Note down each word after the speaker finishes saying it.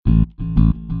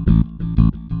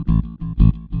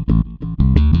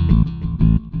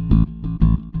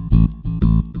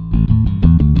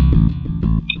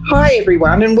Hi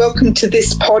everyone, and welcome to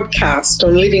this podcast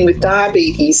on living with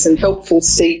diabetes and helpful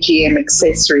CGM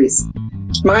accessories.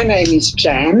 My name is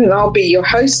Jan and I'll be your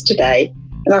host today,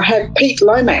 and I have Pete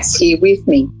Lomas here with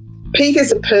me. Pete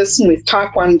is a person with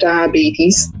type 1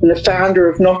 diabetes and the founder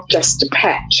of Not Just a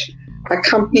Patch, a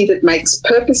company that makes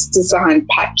purpose-designed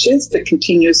patches for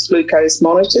continuous glucose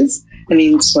monitors and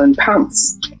insulin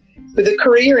pumps. With a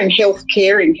career in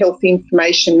healthcare and health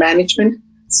information management,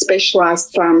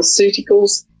 specialised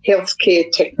pharmaceuticals, healthcare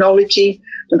technology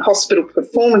and hospital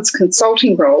performance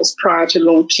consulting roles prior to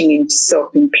launching into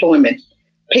self-employment.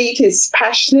 Pete is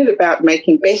passionate about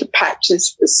making better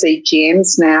patches for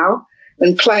CGMs now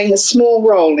and playing a small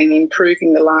role in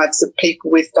improving the lives of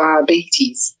people with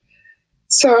diabetes.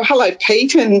 So hello,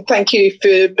 Pete, and thank you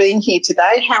for being here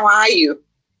today. How are you?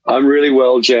 I'm really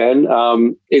well, Jan.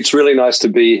 It's really nice to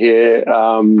be here.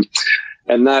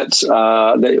 And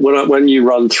when you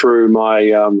run through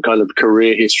my kind of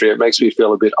career history, it makes me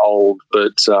feel a bit old,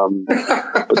 but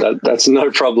that's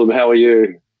no problem. How are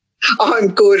you? I'm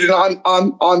good, and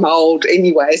I'm old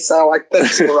anyway, so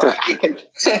that's all right.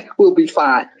 We'll be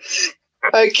fine.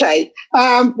 Okay,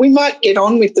 we might get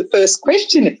on with the first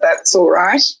question if that's all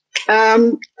right.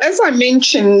 As I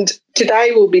mentioned,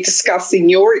 today we'll be discussing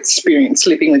your experience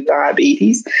living with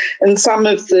diabetes and some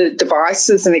of the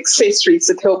devices and accessories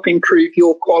that help improve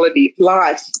your quality of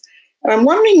life. And I'm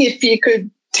wondering if you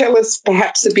could tell us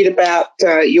perhaps a bit about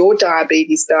your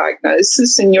diabetes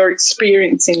diagnosis and your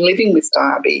experience in living with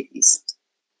diabetes.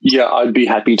 Yeah, I'd be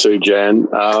happy to, Jan.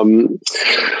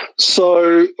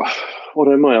 So what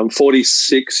am I? I'm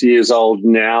 46 years old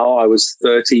now. I was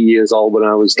 30 years old when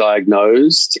I was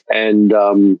diagnosed, and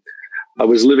I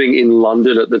was living in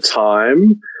London at the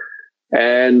time.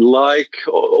 And I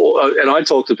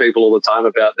talk to people all the time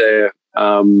about their,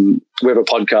 we have a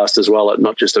podcast as well at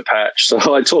Not Just a Patch.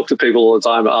 So I talk to people all the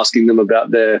time asking them about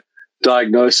their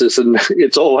diagnosis, and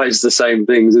it's always the same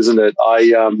things, isn't it?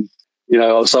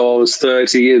 So I was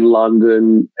 30 in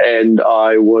London, and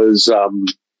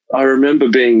I remember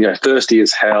being thirsty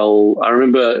as hell. I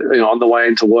remember, on the way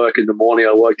into work in the morning,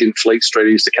 I worked in Fleet Street.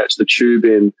 I used to catch the tube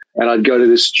in, and I'd go to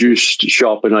this juice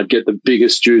shop and I'd get the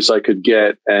biggest juice I could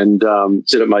get and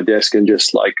sit at my desk and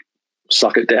just like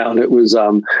suck it down. It was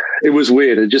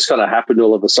weird. It just kind of happened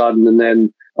all of a sudden. And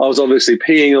then I was obviously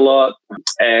peeing a lot,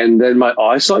 and then my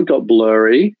eyesight got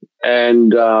blurry,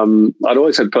 and I'd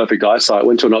always had perfect eyesight. I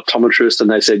went to an optometrist and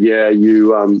they said, yeah,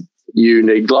 you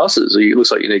need glasses. It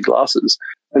looks like you need glasses.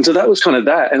 And so that was kind of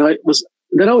that. And I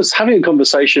was having a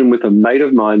conversation with a mate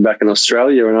of mine back in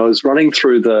Australia, and I was running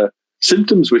through the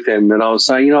symptoms with him, and I was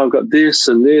saying, I've got this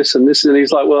and this and this. And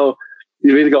he's like, well,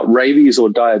 you've either got rabies or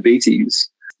diabetes.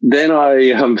 Then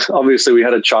obviously we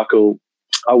had a chuckle.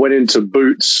 I went into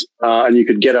Boots, and you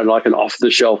could get an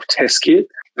off-the-shelf test kit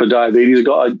for diabetes.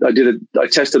 I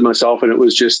tested myself, and it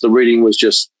was just, the reading was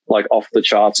just like off the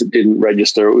charts. It didn't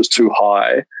register. It was too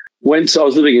high. I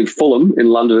was living in Fulham in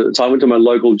London at the time. I went to my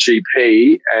local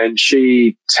GP, and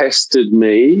she tested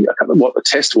me. I can't remember what the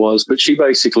test was, but she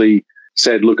basically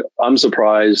said, look, I'm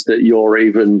surprised that you're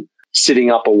even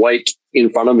sitting up awake in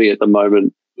front of me at the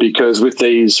moment, because with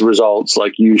these results,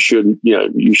 like you should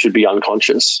be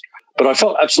unconscious. But I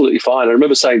felt absolutely fine. I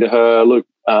remember saying to her, look,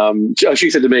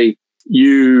 she said to me,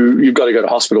 you've got to go to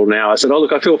hospital now. I said,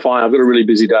 look, I feel fine. I've got a really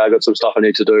busy day. I've got some stuff I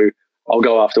need to do. I'll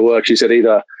go after work. She said,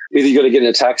 either you got to get in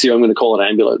a taxi or I'm going to call an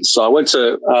ambulance. So I went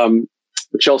to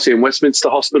Chelsea and Westminster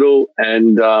Hospital,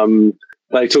 and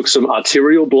they took some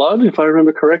arterial blood, if I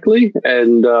remember correctly.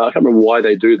 And I can't remember why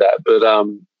they do that, but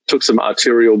took some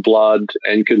arterial blood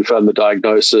and confirmed the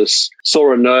diagnosis.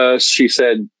 Saw a nurse. She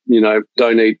said,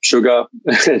 don't eat sugar,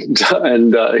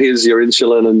 and here's your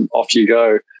insulin, and off you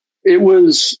go. It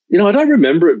was, I don't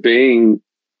remember it being,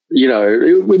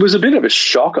 it was a bit of a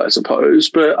shock, I suppose,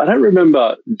 but I don't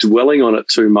remember dwelling on it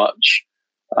too much.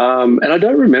 And I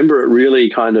don't remember it really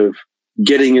kind of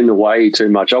getting in the way too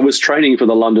much. I was training for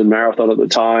the London Marathon at the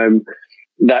time.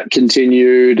 That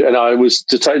continued, and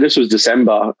this was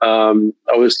December. I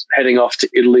was heading off to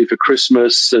Italy for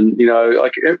Christmas, and,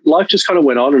 life just kind of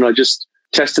went on, and I just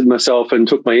tested myself and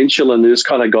took my insulin and just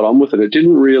kind of got on with it. It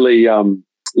didn't really,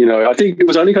 I think it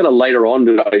was only kind of later on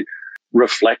that I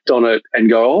reflect on it and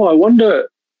go, I wonder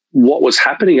what was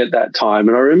happening at that time.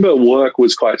 And I remember work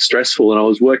was quite stressful, and I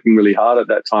was working really hard at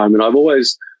that time. And I've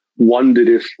always wondered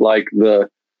if like the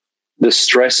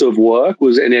stress of work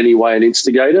was in any way an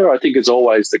instigator. I think it's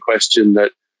always the question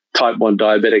that type 1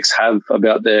 diabetics have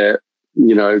about their,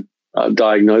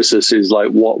 diagnosis is like,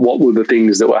 what were the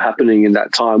things that were happening in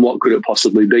that time? What could it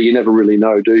possibly be? You never really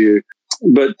know, do you?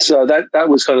 But that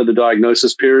was kind of the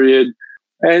diagnosis period.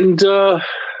 And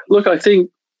look, I think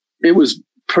it was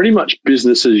pretty much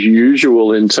business as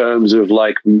usual in terms of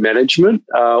like management.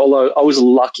 Although I was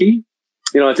lucky,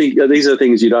 I think these are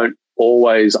things you don't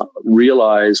always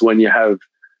realize when you have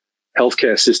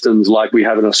healthcare systems like we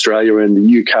have in Australia and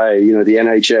the UK. The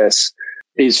NHS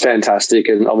is fantastic,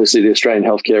 and obviously the Australian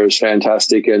healthcare is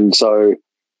fantastic. And so,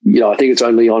 I think it's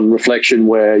only on reflection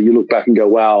where you look back and go,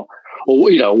 wow.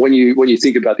 Or, when you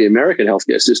think about the American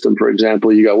healthcare system, for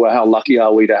example, you go, well, how lucky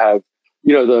are we to have,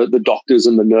 the doctors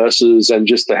and the nurses and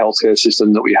just the healthcare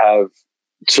system that we have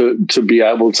to be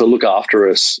able to look after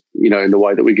us, in the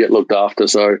way that we get looked after.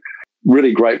 So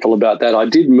really grateful about that. I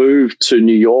did move to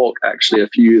New York actually a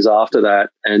few years after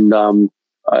that, and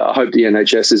I hope the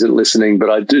NHS isn't listening, but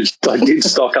I did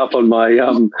stock up on my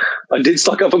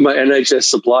NHS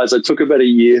supplies. I took about a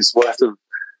year's worth of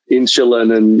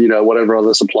insulin and whatever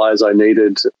other supplies I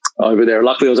needed over there.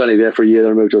 Luckily, I was only there for a year.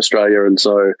 Then I moved to Australia, and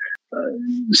so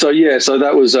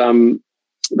that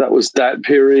was that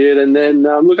period. And then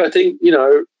look, I think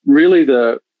really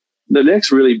the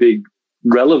next really big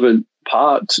relevant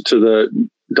part to the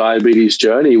diabetes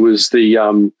journey was the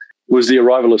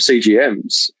arrival of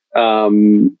CGMs.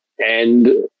 And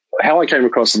how I came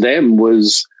across them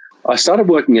was I started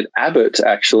working at Abbott,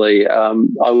 actually. I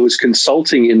was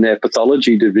consulting in their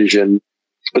pathology division,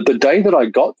 but the day that I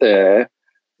got there,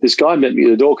 this guy met me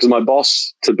at the door because my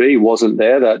boss-to-be wasn't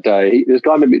there that day. This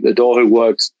guy met me at the door who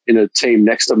worked in a team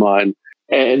next to mine,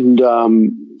 and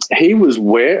he was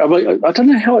I don't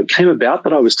know how it came about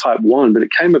that I was type 1, but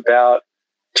it came about,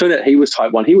 turned out he was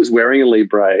type 1. He was wearing a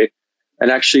Libre. And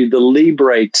actually the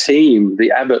Libre team,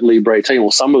 the Abbott Libre team,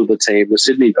 or some of the team, the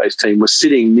Sydney-based team, was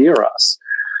sitting near us.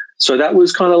 So that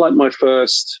was kind of like my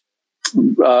first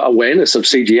awareness of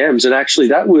CGMs. And actually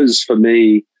that was, for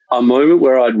me, a moment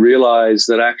where I'd realized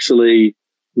that actually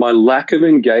my lack of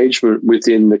engagement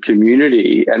within the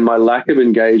community and my lack of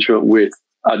engagement with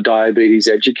a diabetes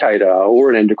educator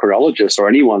or an endocrinologist or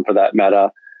anyone for that matter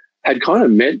had kind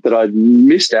of meant that I'd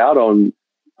missed out on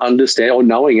understanding or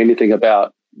knowing anything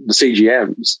about the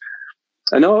CGMs.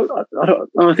 And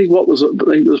I think it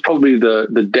was probably the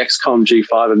Dexcom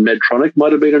G5 and Medtronic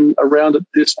might have been around at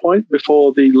this point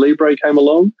before the Libre came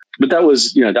along. But that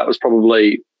was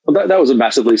probably, that was a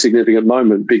massively significant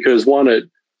moment because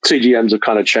CGMs have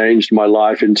kind of changed my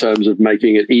life in terms of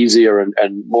making it easier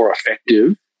and more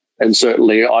effective. And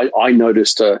certainly I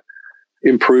noticed a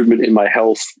improvement in my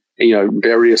health.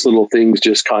 Various little things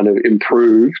just kind of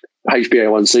improved.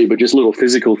 HbA1c, but just little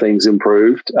physical things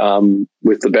improved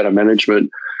with the better management.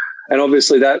 And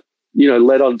obviously that,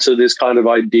 led on to this kind of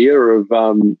idea of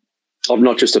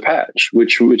not just a patch,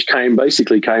 which came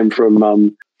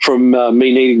from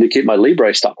me needing to keep my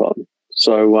Libre stuck on.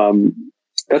 So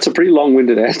that's a pretty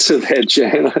long-winded answer there,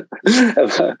 Jan.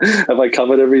 Have I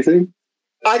covered everything?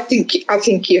 I think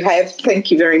you have.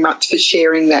 Thank you very much for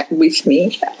sharing that with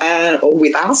me or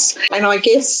with us. And I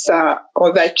guess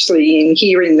I've actually, in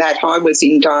hearing that, I was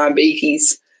in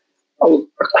diabetes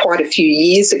quite a few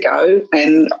years ago,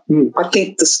 and I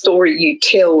think the story you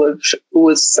tell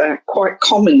was quite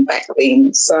common back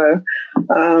then. So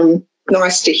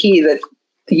nice to hear that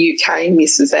the UK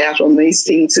misses out on these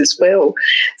things as well.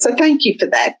 So thank you for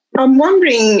that. I'm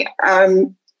wondering,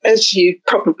 as you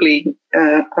probably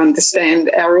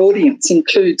understand, our audience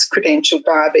includes credentialed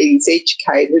diabetes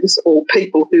educators or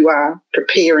people who are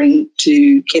preparing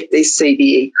to get their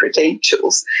CDE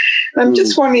credentials. I'm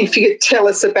just wondering if you could tell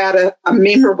us about a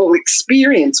memorable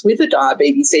experience with a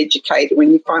diabetes educator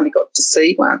when you finally got to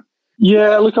see one.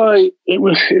 Yeah, look,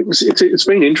 it's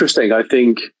been interesting. I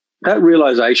think that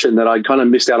realization that I kind of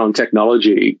missed out on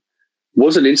technology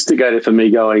was an instigator for me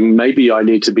going, maybe I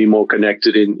need to be more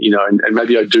connected and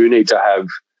maybe I do need to have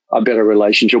a better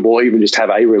relationship or even just have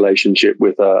a relationship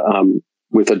with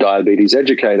a diabetes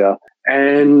educator.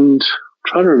 And I'm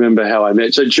trying to remember how I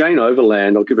met. So Jane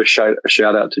Overland, I'll give a shout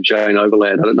out to Jane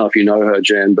Overland. I don't know if you know her,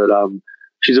 Jan, but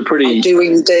she's a pretty... I do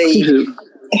indeed.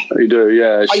 You do,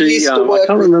 yeah. I used to work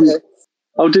with her.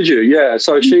 Oh, did you? Yeah.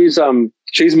 So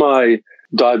she's my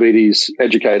diabetes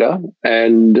educator,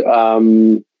 and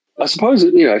I suppose,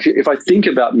 if I think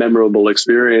about memorable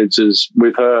experiences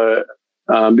with her,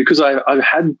 because I've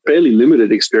had fairly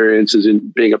limited experiences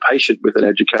in being a patient with an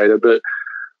educator, but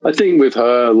I think with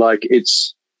her, like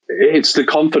it's the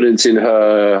confidence in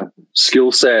her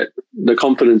skill set, the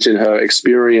confidence in her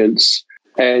experience,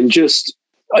 and just,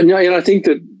 I think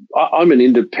that I'm an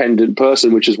independent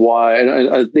person, which is why, and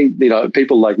I think,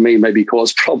 people like me maybe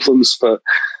cause problems for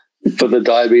the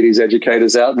diabetes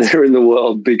educators out there in the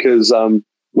world because,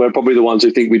 we're probably the ones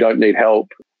who think we don't need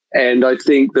help. And I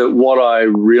think that what I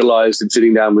realized in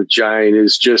sitting down with Jane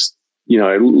is just,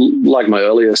 like my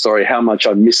earlier story, how much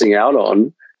I'm missing out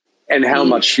on. and how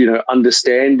much,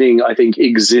 understanding I think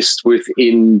exists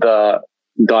within the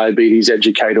diabetes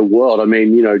educator world. I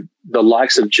mean, the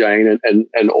likes of Jane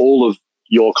and all of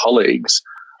your colleagues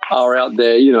are out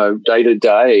there, day to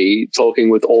day talking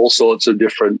with all sorts of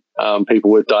different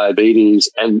people with diabetes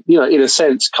and, in a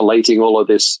sense, collating all of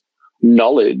this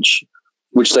knowledge,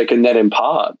 which they can then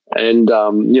impart. And,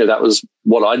 that was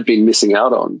what I'd been missing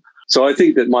out on. So I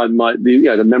think that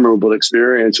the memorable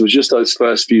experience was just those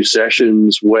first few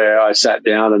sessions where I sat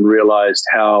down and realized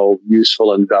how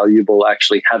useful and valuable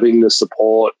actually having the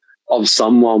support of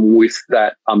someone with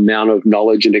that amount of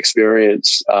knowledge and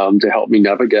experience to help me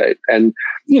navigate and,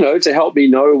 to help me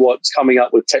know what's coming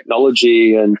up with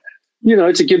technology and,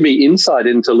 to give me insight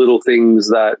into little things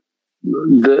that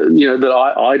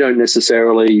I don't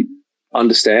necessarily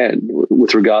understand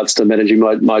with regards to managing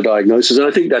my diagnosis. And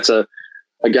I think that's a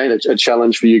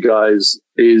challenge for you guys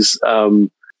is,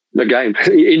 again,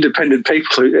 independent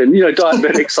people and,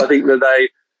 diabetics. I think that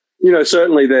they,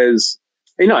 certainly there's,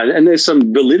 and there's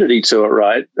some validity to it,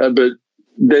 right? But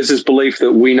there's this belief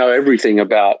that we know everything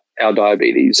about our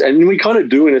diabetes, and we kind of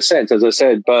do in a sense, as I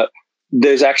said, but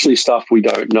there's actually stuff we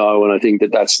don't know. And I think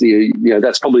that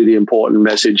that's probably the important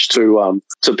message to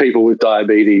people with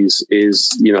diabetes is,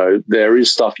 there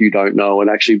is stuff you don't know, and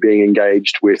actually being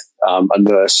engaged with a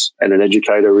nurse and an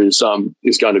educator is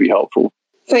going to be helpful.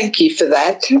 Thank you for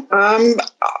that.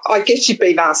 I guess you've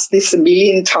been asked this a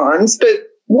million times, but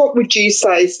what would you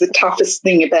say is the toughest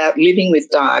thing about living with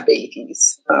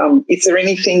diabetes? Is there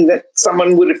anything that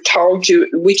someone would have told you,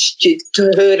 wished you'd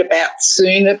heard about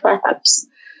sooner, perhaps?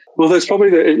 Well, there's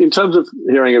probably in terms of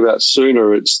hearing about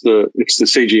sooner, it's the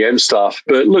CGM stuff.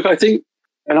 But look, I think,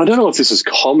 and I don't know if this is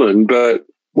common, but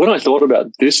when I thought about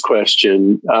this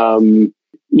question,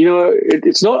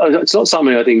 it's not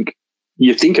something I think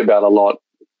you think about a lot.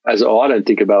 I don't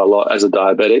think about a lot as a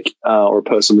diabetic or a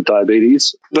person with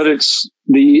diabetes, but it's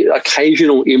the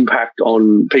occasional impact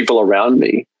on people around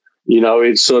me.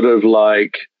 It's sort of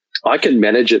like I can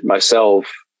manage it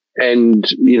myself. And,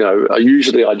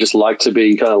 usually I just like to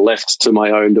be kind of left to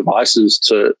my own devices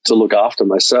to look after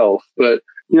myself. But,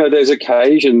 there's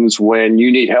occasions when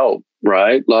you need help,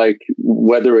 right? Like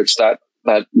whether it's that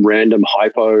random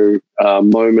hypo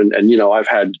moment. And, I've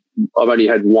only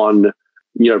had one,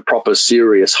 proper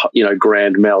serious,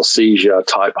 grand mal seizure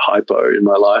type hypo in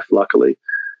my life, luckily.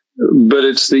 But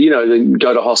it's then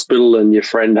go to hospital and your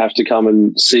friend have to come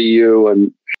and see you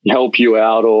and help you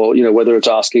out, or, whether it's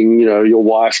asking, your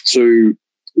wife to,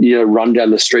 run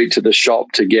down the street to the shop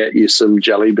to get you some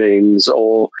jelly beans,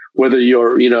 or whether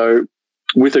you're,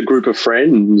 with a group of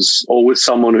friends or with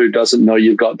someone who doesn't know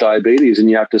you've got diabetes and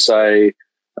you have to say,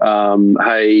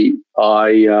 hey,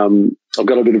 I've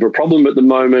got a bit of a problem at the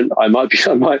moment. I might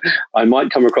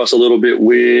come across a little bit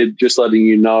weird, just letting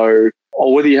you know.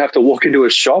 Or whether you have to walk into a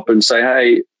shop and say,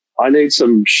 hey, I need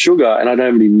some sugar and I don't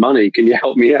have any money. Can you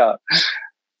help me out?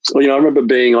 Well, I remember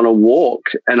being on a walk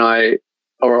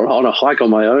or on a hike on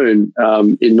my own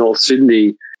in North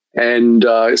Sydney, and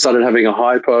I started having a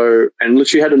hypo and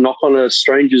literally had to knock on a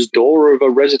stranger's door of a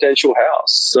residential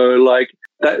house. So like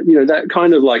that, that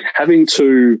kind of like having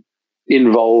to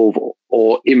involve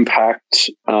or impact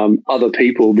other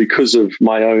people because of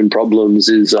my own problems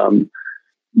is,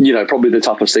 probably the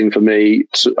toughest thing for me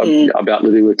about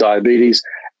living with diabetes.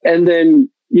 And then,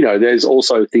 there's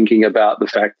also thinking about the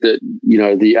fact that,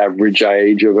 the average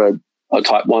age of a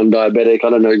type 1 diabetic, I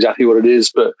don't know exactly what it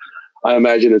is, but I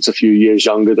imagine it's a few years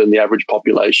younger than the average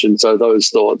population. So those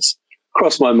thoughts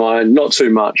cross my mind, not too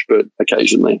much, but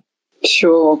occasionally.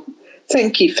 Sure.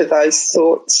 Thank you for those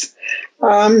thoughts.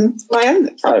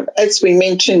 As we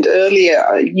mentioned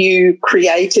earlier, you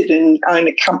created and own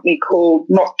a company called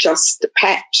Not Just a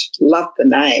Patch. Love the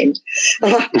name.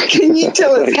 Can you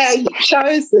tell us how you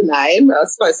chose the name? I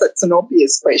suppose that's an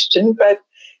obvious question, but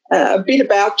a bit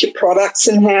about your products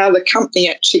and how the company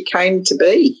actually came to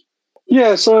be.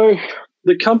 Yeah, so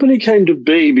the company came to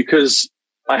be because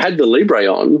I had the Libre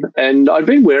on and I'd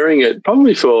been wearing it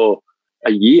probably for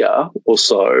a year or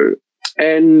so.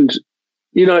 And,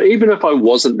 even if I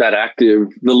wasn't that active,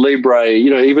 the Libre,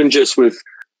 even just with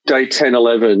day 10,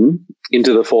 11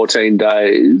 into the 14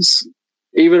 days,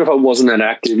 even if I wasn't that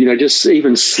active, just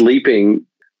even sleeping,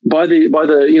 by the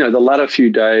the latter few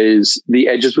days, the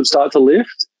edges would start to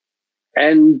lift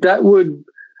and that would,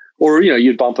 or,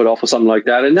 you'd bump it off or something like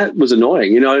that. And that was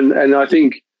annoying, and I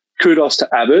think kudos to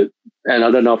Abbott. And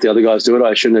I don't know if the other guys do it.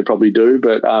 I assume they probably do,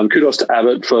 but kudos to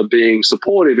Abbott for being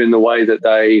supportive in the way that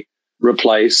they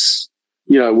replace,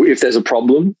 if there's a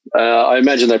problem. I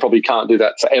imagine they probably can't do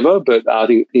that forever, but I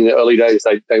think in the early days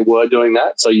they were doing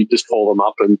that. So you just call them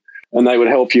up and they would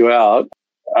help you out.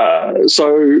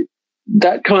 So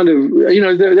that kind of,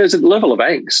 there's a level of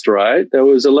angst, right? There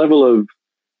was a level of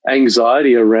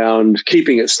anxiety around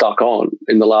keeping it stuck on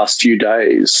in the last few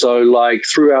days. So like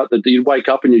throughout you'd wake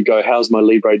up and you'd go, how's my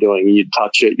Libre doing? And you'd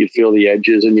touch it, you'd feel the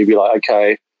edges, and you'd be like,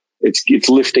 okay, it's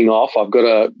lifting off. I've got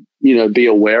to, be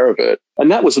aware of it.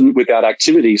 And that was without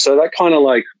activity. So that kind of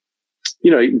like,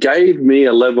 gave me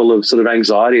a level of sort of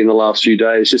anxiety in the last few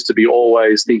days, just to be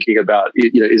always thinking about,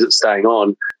 is it staying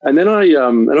on? And then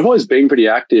and I've always been pretty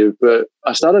active, but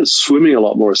I started swimming a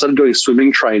lot more. I started doing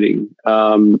swimming training,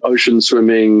 ocean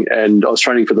swimming, and I was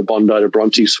training for the Bondi to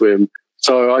Bronte swim.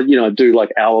 So I do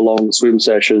like hour-long swim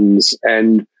sessions,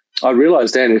 and I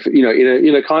realized then if,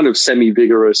 in a kind of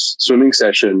semi-vigorous swimming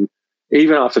session,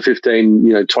 even after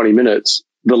 15, 20 minutes,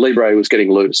 the Libre was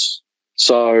getting loose.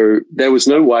 So there was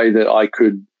no way that I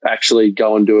could actually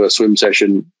go and do a swim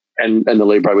session and the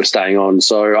Libre was staying on.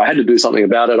 So I had to do something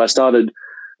about it. I started,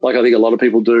 like I think a lot of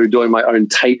people do, doing my own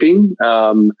taping,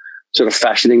 sort of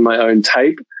fashioning my own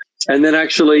tape. And then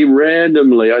actually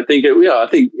randomly, I think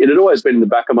it had always been in the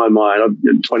back of my mind. I've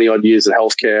been 20 odd years in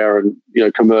healthcare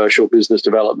and, commercial business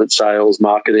development, sales,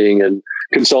 marketing and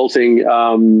consulting.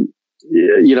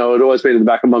 It had always been in the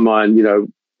back of my mind.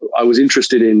 I was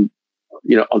interested in,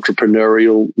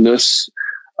 entrepreneurialness.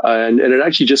 And it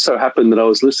actually just so happened that I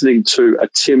was listening to a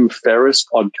Tim Ferriss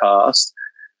podcast,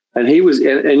 and he was,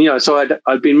 so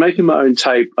I'd been making my own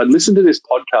tape. I'd listened to this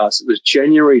podcast. It was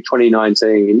January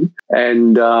 2019.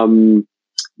 And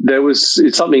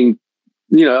it's something,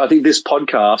 I think this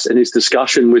podcast and his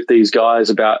discussion with these guys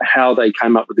about how they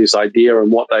came up with this idea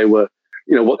and what they were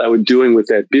doing with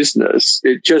their business,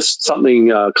 it just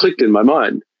something clicked in my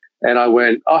mind. And I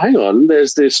went, oh, hang on,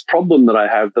 there's this problem that I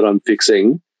have that I'm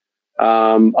fixing.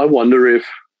 I wonder if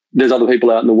there's other people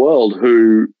out in the world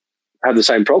who have the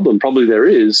same problem. Probably there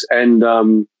is. And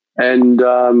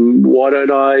why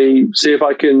don't I see if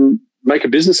I can make a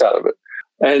business out of it?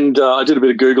 And I did a bit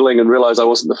of Googling and realized I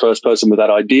wasn't the first person with that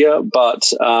idea. But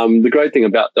the great thing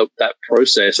about that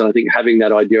process, and I think having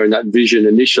that idea and that vision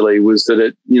initially, was that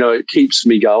it keeps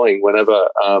me going whenever,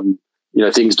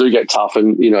 things do get tough.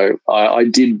 And,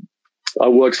 I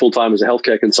worked full time as a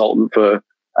healthcare consultant for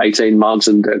 18 months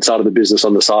and started the business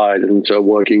on the side, and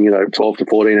working, 12 to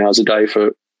 14 hours a day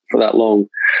for that long.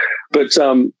 But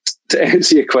to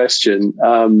answer your question,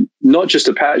 not just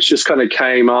a patch, just kind of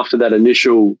came after that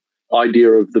initial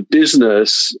idea of the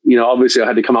business. Obviously I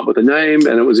had to come up with a name,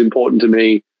 and it was important to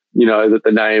me, that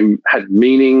the name had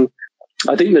meaning.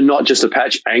 I think the not just a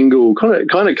patch angle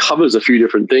kind of covers a few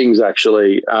different things,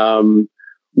 actually.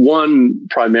 One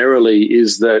primarily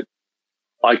is that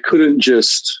I couldn't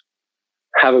just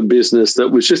have a business that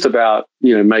was just about,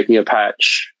 making a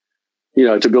patch,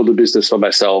 to build a business for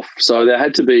myself. So there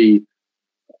had to be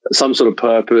some sort of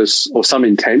purpose or some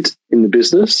intent in the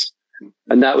business.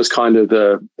 And that was kind of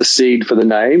the seed for the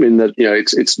name, in that,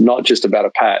 it's not just about a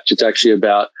patch. It's actually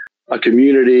about a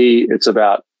community. It's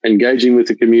about engaging with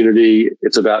the community.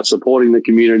 It's about supporting the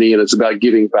community, and it's about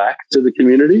giving back to the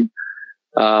community.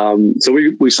 So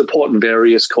we support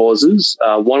various causes.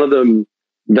 One of them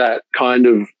that kind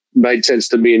of made sense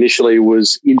to me initially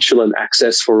was insulin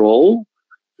access for all,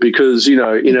 because,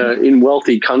 in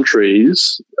wealthy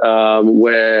countries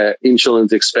where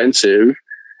insulin's expensive,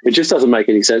 it just doesn't make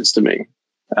any sense to me.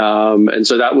 And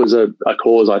so that was a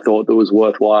cause I thought that was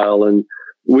worthwhile. And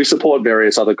we support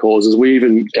various other causes. We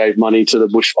even gave money to the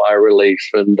bushfire relief,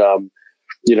 and,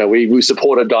 we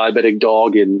support a diabetic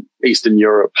dog in Eastern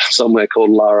Europe, somewhere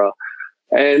called Lara.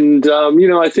 And,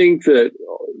 I think that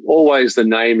always the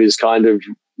name is kind of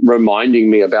reminding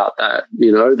me about that,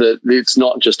 that it's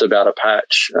not just about a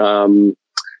patch.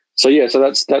 So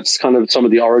that's kind of some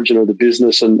of the origin of the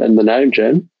business and the name,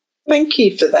 Jen. Thank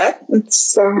you for that.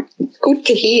 It's good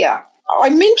to hear. I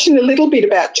mentioned a little bit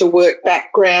about your work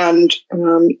background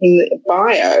in the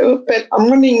bio, but I'm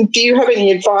wondering, do you have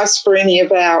any advice for any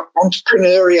of our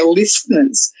entrepreneurial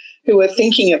listeners who are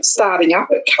thinking of starting up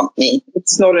a company?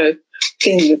 It's not a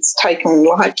thing that's taken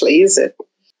lightly, is it?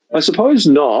 I suppose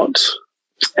not.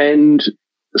 And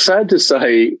sad to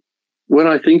say, when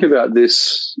I think about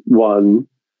this one,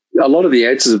 a lot of the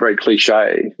answers are very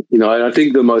cliche, and I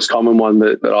think the most common one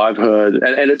that I've heard,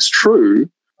 and it's true,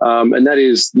 and that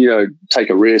is, take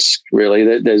a risk, really.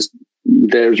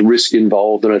 There's risk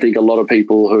involved. And I think a lot of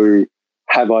people who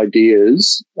have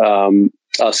ideas are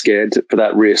scared for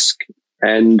that risk.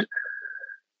 And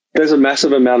there's a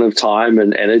massive amount of time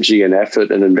and energy and effort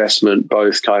and investment,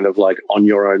 both kind of like on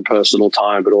your own personal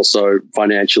time, but also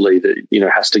financially,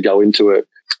 that, has to go into it.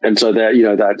 And so that,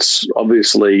 that's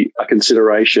obviously a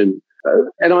consideration.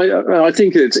 And I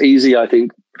think it's easy, I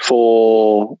think,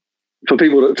 for for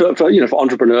people for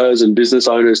entrepreneurs and business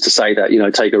owners to say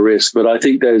that, take a risk. But I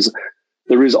think there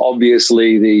is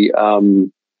obviously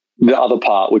the other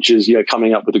part, which is,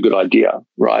 coming up with a good idea,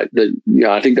 right? That,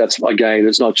 I think that's, again,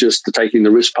 it's not just the taking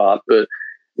the risk part, but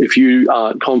if you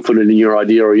aren't confident in your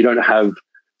idea or you don't have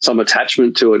some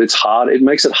attachment to it, it's hard. It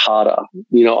makes it harder.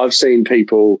 I've seen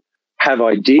people have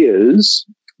ideas,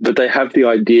 but they have the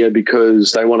idea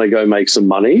because they want to go make some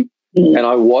money. And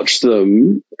I watch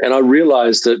them and I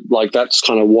realized that, like, that's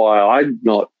kind of why I'd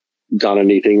not done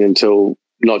anything until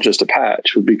not just a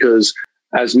patch, because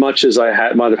as much as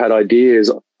I might have had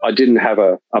ideas, I didn't have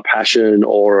a passion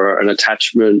or an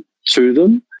attachment to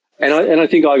them. And I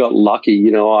think I got lucky.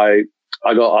 I'm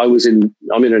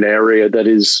in an area that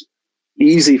is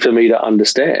easy for me to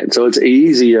understand. So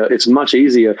it's much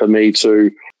easier for me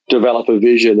to develop a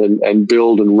vision and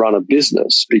build and run a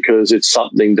business because it's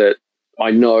something that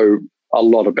I know a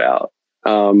lot about.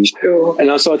 Sure.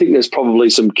 And so I think there's probably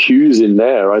some cues in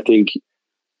there. I think,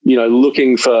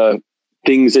 looking for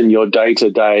things in your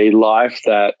day-to-day life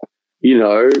that,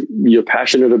 you're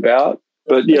passionate about,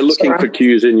 but looking for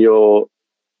cues in your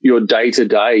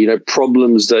day-to-day,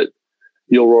 problems that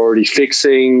you're already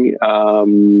fixing,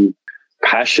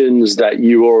 passions that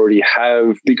you already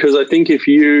have. Because I think if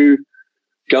you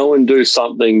go and do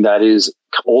something that is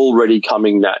already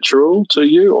coming natural to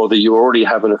you or that you already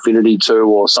have an affinity to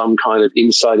or some kind of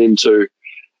insight into,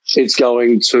 it's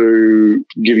going to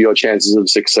give your chances of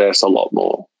success a lot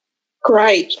more.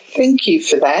 Great. Thank you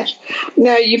for that.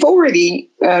 Now, you've already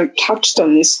touched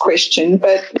on this question,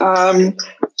 but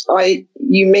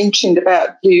you mentioned about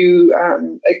you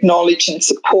acknowledge and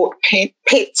support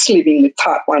pets living with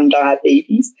type 1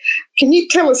 diabetes. Can you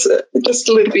tell us just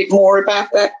a little bit more about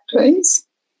that, please?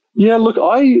 Yeah, look,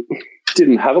 I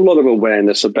didn't have a lot of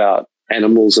awareness about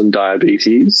animals and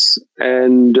diabetes.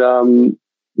 And, now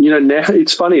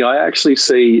it's funny, I actually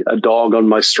see a dog on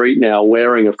my street now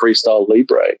wearing a Freestyle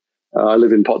Libre. I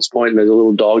live in Potts Point and there's a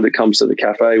little dog that comes to the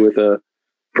cafe with a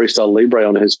Freestyle Libre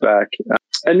on his back.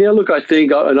 And look, I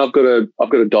think, and I've got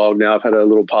a dog now. I've had a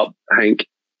little pup, Hank,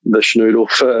 the schnoodle,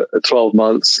 for 12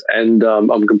 months, and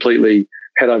I'm completely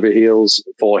head over heels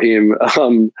for him.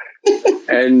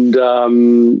 And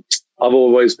I've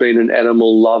always been an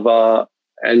animal lover.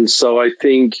 And so I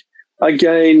think,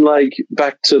 again, like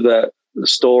back to the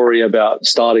story about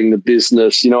starting the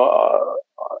business,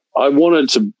 I wanted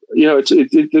to, it's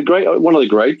the great, one of the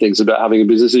great things about having a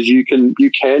business is you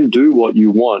can do what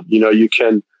you want. You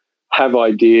can have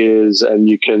ideas and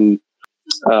you can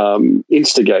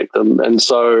instigate them. And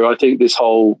so I think this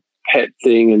whole pet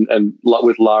thing and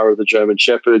with Lara, the German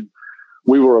Shepherd,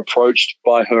 we were approached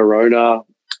by her owner,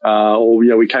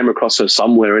 we came across her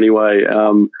somewhere anyway.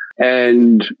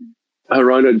 And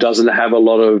her owner doesn't have a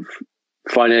lot of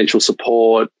financial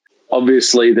support.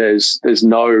 Obviously, there's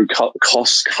no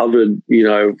costs covered,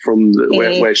 from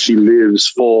where she lives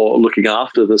for looking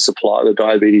after the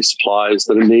diabetes supplies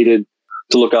that are needed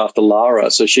to look after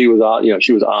Lara. So she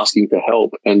was asking for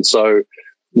help, and so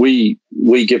we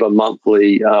give a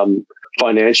monthly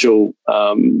financial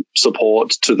support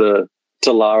to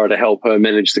Lara to help her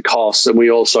manage the costs, and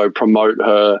we also promote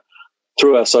her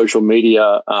through our social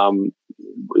media,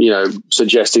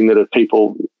 suggesting that if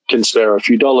people can spare a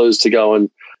few dollars to go and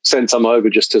send some over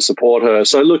just to support her.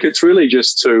 So look, it's really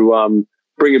just to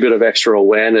bring a bit of extra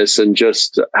awareness and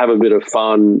just have a bit of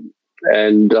fun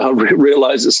and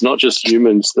realize it's not just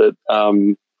humans that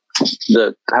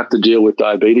have to deal with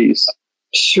diabetes.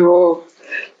 Sure.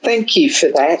 Thank you for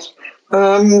that.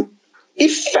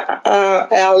 If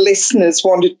our listeners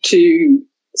wanted to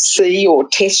see or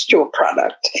test your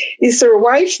product, is there a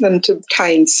way for them to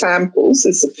obtain samples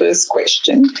is the first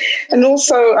question. And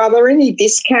also, are there any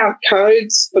discount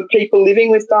codes for people living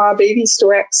with diabetes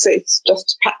to access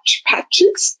just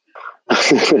patches?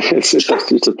 It's just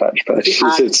a patch.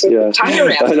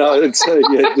 I know.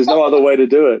 There's no other way to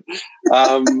do it.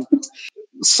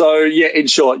 So in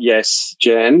short, yes,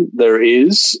 Jan, there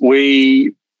is.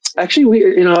 We and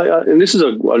this is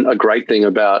a great thing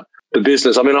about the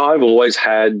business. I mean, I've always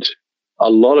had a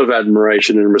lot of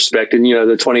admiration and respect. And,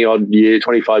 the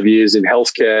 25 years in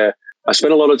healthcare, I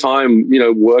spent a lot of time,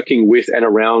 working with and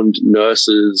around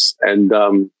nurses and,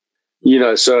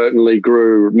 certainly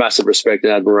grew massive respect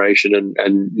and admiration.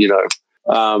 And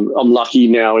I'm lucky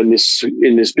now in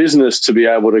this business to be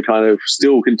able to kind of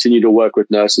still continue to work with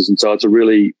nurses. And so it's a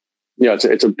really,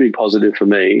 it's a big positive for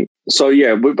me. So,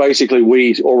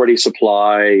 we already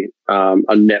supply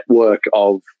a network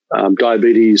of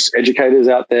diabetes educators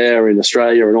out there in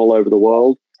Australia and all over the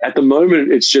world. At the moment,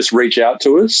 it's just reach out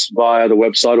to us via the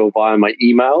website or via my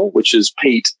email, which is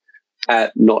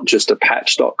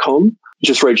info@notjustapatch.com.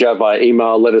 Just reach out by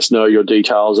email, let us know your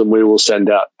details, and we will send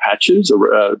out patches,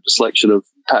 a selection of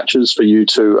patches for you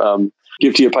to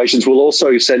give to your patients. We'll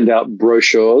also send out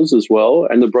brochures as well,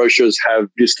 and the brochures have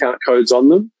discount codes on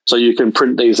them. So you can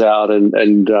print these out and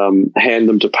hand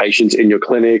them to patients in your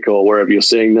clinic or wherever you're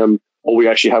seeing them. Or we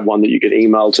actually have one that you can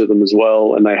email to them as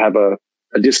well, and they have a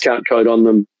discount code on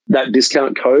them. That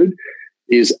discount code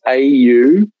is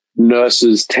AU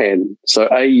Nurses 10. So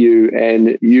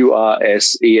AUNURSES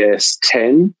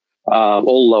 10,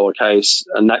 all lowercase,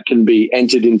 and that can be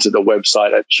entered into the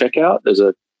website at checkout. There's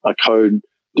a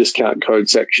discount code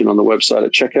section on the website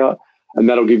at checkout, and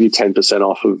that'll give you 10%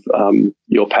 off of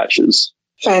your patches.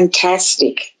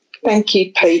 Fantastic. Thank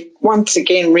you, Pete. Once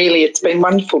again, really, it's been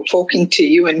wonderful talking to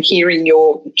you and hearing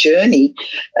your journey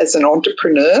as an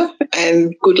entrepreneur,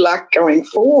 and good luck going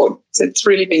forward. So it's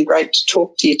really been great to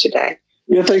talk to you today.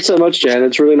 Yeah, thanks so much, Jan.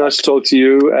 It's really nice to talk to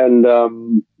you.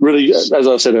 And really, as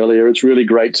I said earlier, it's really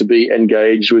great to be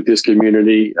engaged with this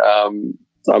community. I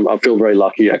feel very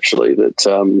lucky, actually, that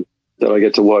I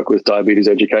get to work with diabetes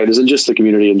educators and just the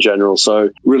community in general.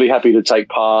 So really happy to take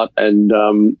part, and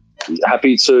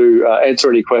happy to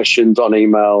answer any questions on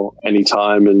email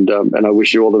anytime. And I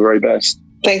wish you all the very best.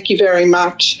 Thank you very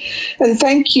much. And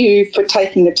thank you for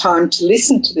taking the time to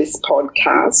listen to this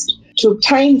podcast. To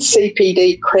obtain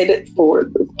CPD credit for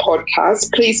the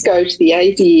podcast, please go to the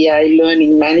ADEA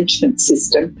Learning Management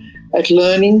System at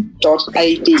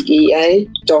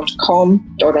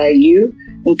learning.adea.com.au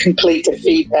and complete a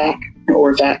feedback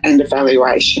or an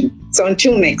evaluation. So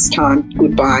until next time,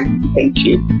 goodbye. Thank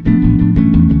you.